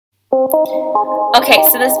Okay,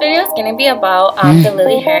 so this video is going to be about the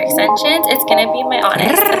Lilly hair extensions. It's going to be my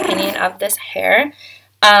honest opinion of this hair.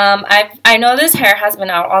 I know this hair has been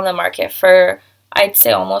out on the market for, I'd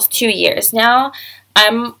say, almost 2 years now.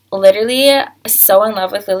 I'm literally so in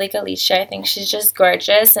love with Lilly Hair. I think she's just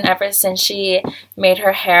gorgeous, and ever since she made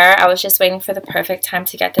her hair, I was just waiting for the perfect time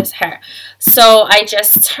to get this hair. So I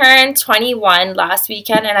just turned 21 last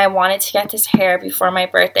weekend, and I wanted to get this hair before my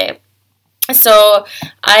birthday. So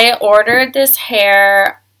I ordered this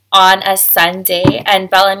hair on a Sunday, and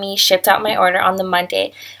Bellami shipped out my order on the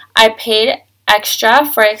Monday. I paid extra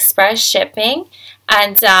for express shipping,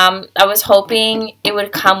 and I was hoping it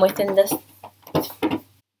would come within the...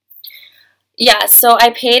 Yeah, so I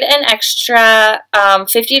paid an extra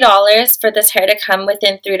 $50 for this hair to come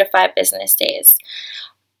within 3 to 5 business days.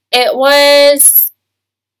 It was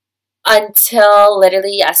until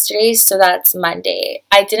literally yesterday, so that's Monday.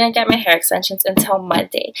 I didn't get my hair extensions until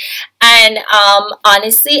Monday. And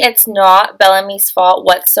honestly, it's not Bellami's fault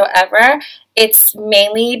whatsoever. It's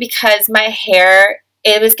mainly because my hair,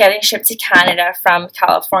 it was getting shipped to Canada from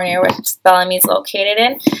California, which Bellami's located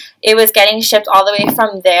in. It was getting shipped all the way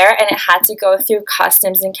from there, and it had to go through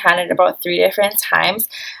customs in Canada about 3 different times.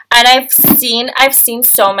 And I've seen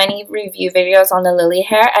so many review videos on the Lilly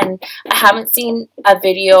hair, and I haven't seen a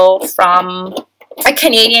video from a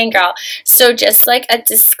Canadian girl. So just like a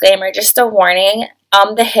disclaimer, just a warning,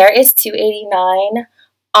 the hair is $289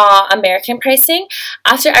 American pricing.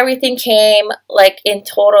 After everything came, like in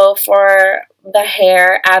total for the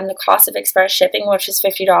hair and the cost of express shipping, which is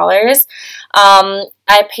 $50,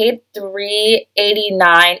 I paid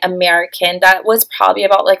 $389 American. That was probably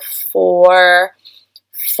about like four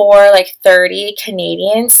like 30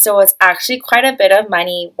 Canadian. So it's actually quite a bit of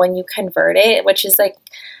money when you convert it, which is like,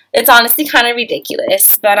 it's honestly kind of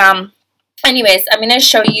ridiculous. But anyways, I'm gonna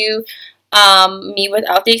show you me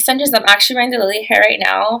without the extensions. I'm actually wearing the Lilly hair right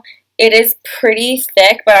now. It is pretty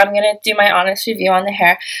thick, but I'm gonna do my honest review on the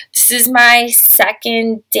hair. This is my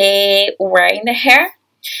second day wearing the hair.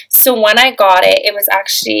 So when I got it, it was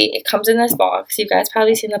actually, it comes in this box. You guys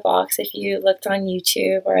probably seen the box if you looked on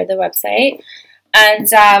YouTube or the website. And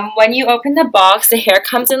when you open the box, the hair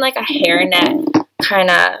comes in like a hairnet kind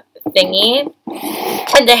of thingy.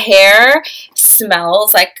 And the hair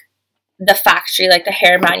smells like the factory, like the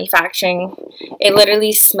hair manufacturing. It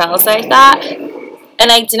literally smells like that.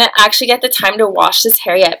 And I didn't actually get the time to wash this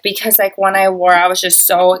hair yet because like when I wore it, I was just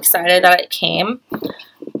so excited that it came.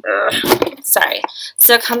 Sorry.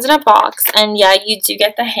 So it comes in a box, and yeah, you do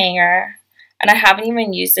get the hanger. And I haven't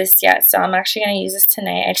even used this yet, so I'm actually going to use this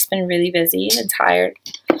tonight. I've just been really busy and tired.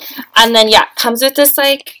 And then, yeah, it comes with this,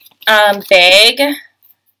 like, bag.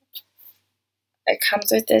 It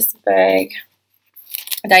comes with this bag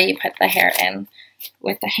that you put the hair in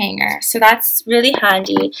with the hanger. So that's really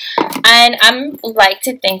handy. And I'm like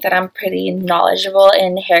to think that I'm pretty knowledgeable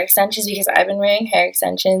in hair extensions because I've been wearing hair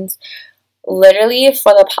extensions literally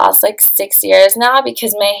for the past like 6 years now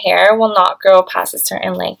because my hair will not grow past a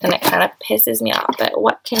certain length, and it kind of pisses me off, but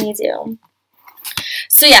what can you do?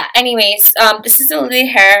 So yeah, anyways, this is the Lilly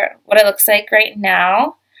hair, what it looks like right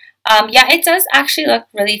now. Yeah, it does actually look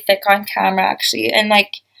really thick on camera actually, and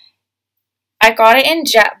like I got it in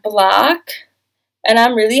jet black, and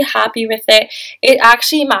I'm really happy with it. It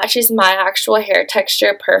actually matches my actual hair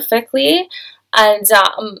texture perfectly, and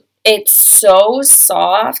it's so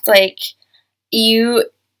soft. Like you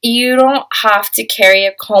don't have to carry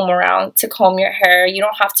a comb around to comb your hair. You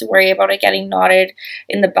don't have to worry about it getting knotted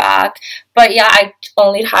in the back. But yeah, I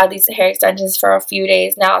only had these hair extensions for a few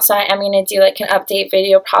days now, so I am going to do like an update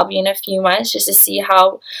video probably in a few months just to see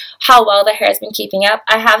how well the hair has been keeping up.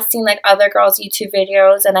 I have seen like other girls' YouTube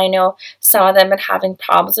videos, and I know some of them have been having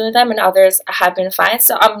problems with them and others have been fine.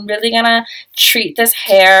 So I'm really going to treat this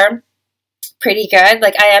hair pretty good.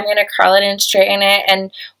 Like I am going to curl it and straighten it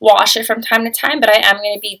and wash it from time to time, but I am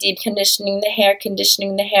going to be deep conditioning the hair,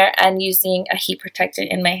 and using a heat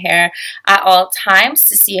protectant in my hair at all times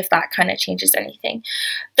to see if that kind of changes anything.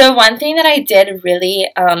 The one thing that I did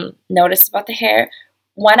really notice about the hair,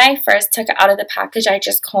 when I first took it out of the package, I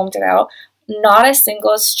just combed it out. Not a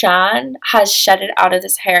single strand has shedded out of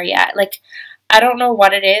this hair yet. Like I don't know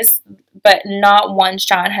what it is, but not one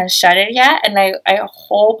strand has shedded yet, and I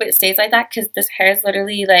hope it stays like that because this hair is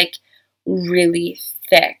literally like really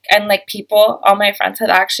thick. And like people, all my friends have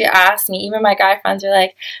actually asked me, even my guy friends are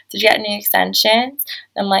like, did you get any extensions?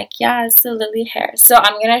 And I'm like, yeah, it's the Lilly hair. So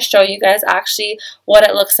I'm going to show you guys actually what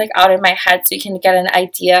it looks like out in my head so you can get an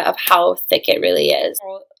idea of how thick it really is.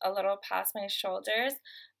 A little past my shoulders,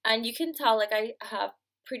 and you can tell like I have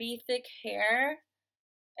pretty thick hair,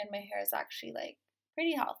 and my hair is actually like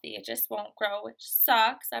pretty healthy. It just won't grow, which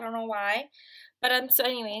sucks. I don't know why. But so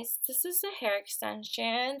anyways, this is the hair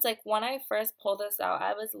extensions. Like when I first pulled this out,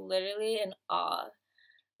 I was literally in awe.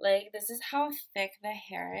 Like this is how thick the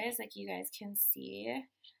hair is. Like you guys can see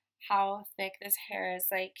how thick this hair is.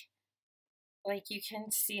 Like you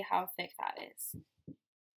can see how thick that is.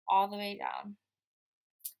 All the way down.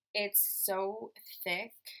 It's so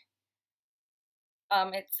thick.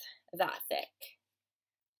 It's that thick.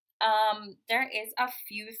 There is a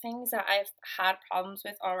few things that I've had problems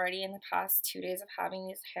with already in the past 2 days of having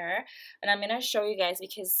this hair, and I'm gonna show you guys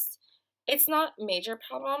because it's not major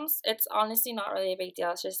problems. It's honestly not really a big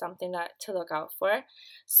deal. It's just something that to look out for.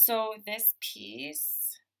 So this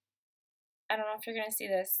piece, I don't know if you're gonna see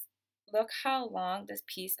this. Look how long this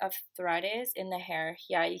piece of thread is in the hair.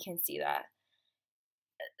 Yeah, you can see that.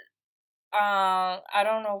 I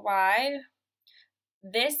don't know why.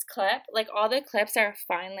 This clip, like all the clips are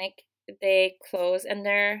fine, like they close and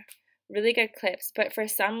they're really good clips, but for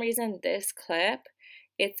some reason this clip,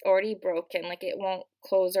 it's already broken, like it won't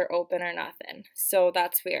close or open or nothing. So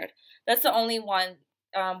that's weird. That's the only one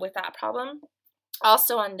with that problem.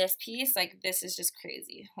 Also on this piece, like this is just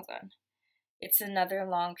crazy. Hold on. It's another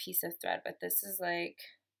long piece of thread, but this is like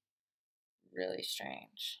really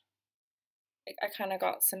strange. Like I kind of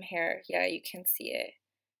got some hair. Yeah, you can see it.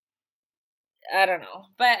 I don't know.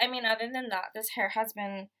 But I mean, other than that, this hair has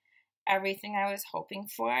been everything I was hoping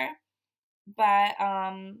for. But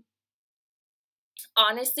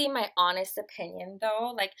honestly, my honest opinion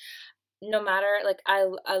though, like no matter, like I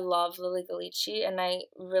love Lilly and I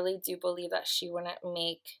really do believe that she wouldn't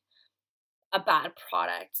make a bad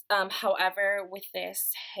product. However, with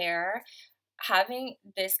this hair, having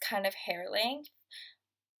this kind of hair length,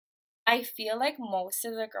 I feel like most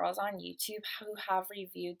of the girls on YouTube who have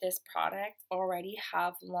reviewed this product already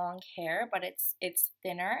have long hair, but it's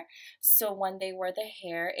thinner. So when they wear the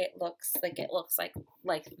hair, it looks like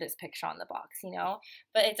this picture on the box, you know?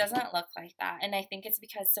 But it doesn't look like that. And I think it's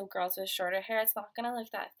because so girls with shorter hair, it's not gonna look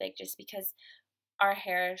that thick just because our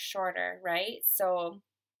hair is shorter, right? So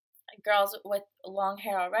girls with long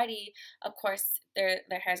hair already, of course their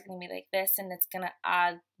hair is going to be like this and it's going to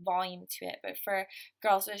add volume to it. But for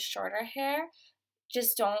girls with shorter hair,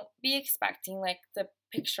 just don't be expecting like the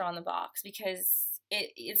picture on the box because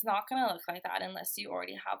it's not going to look like that unless you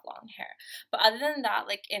already have long hair. But other than that,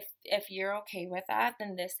 like if you're okay with that,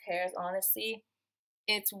 then this hair is honestly,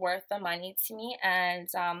 it's worth the money to me. And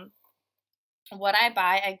would I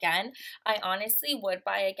buy again? I honestly would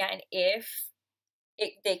buy again if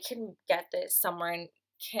they can get this somewhere in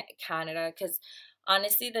Canada, because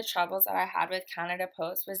honestly the troubles that I had with Canada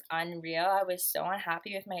Post was unreal. I was so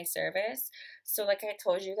unhappy with my service. So like I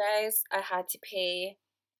told you guys, I had to pay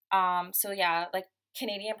so yeah, like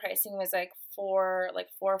Canadian pricing was like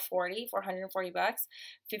 440 bucks,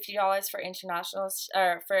 $50 for international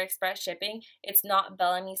or for express shipping. It's not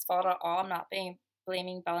Bellami's fault at all. I'm not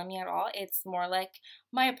blaming Bellamy at all. It's more like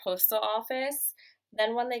my postal office.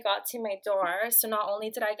 Then when they got to my door, so not only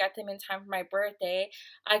did I get them in time for my birthday,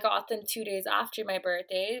 I got them 2 days after my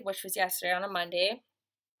birthday, which was yesterday on a Monday.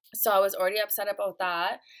 So I was already upset about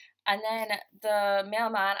that. And then the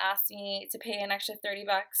mailman asked me to pay an extra 30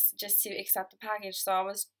 bucks just to accept the package. So I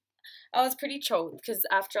was pretty choked because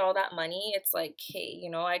after all that money, it's like, hey, you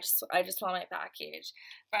know, I just want my package.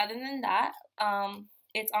 But other than that,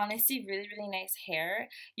 it's honestly really, really nice hair.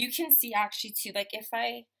 You can see actually too, like if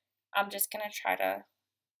I'm just gonna try to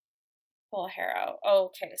pull hair out. Oh,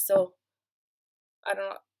 okay, so I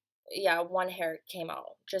don't know. Yeah, one hair came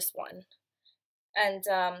out, just one. And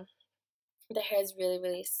the hair is really,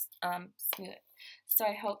 really smooth. So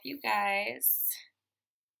I hope you guys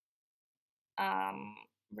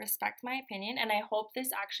respect my opinion, and I hope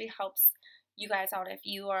this actually helps you guys out if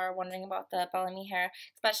you are wondering about the Bellami hair,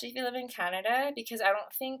 especially if you live in Canada, because I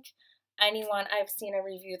don't think anyone I've seen a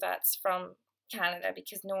review that's from Canada,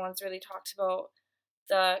 because no one's really talked about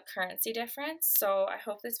the currency difference. So I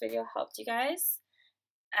hope this video helped you guys,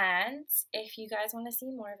 and if you guys want to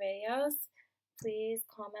see more videos, please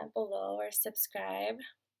comment below or subscribe,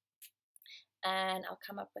 and I'll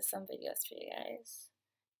come up with some videos for you guys.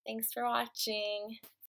 Thanks for watching.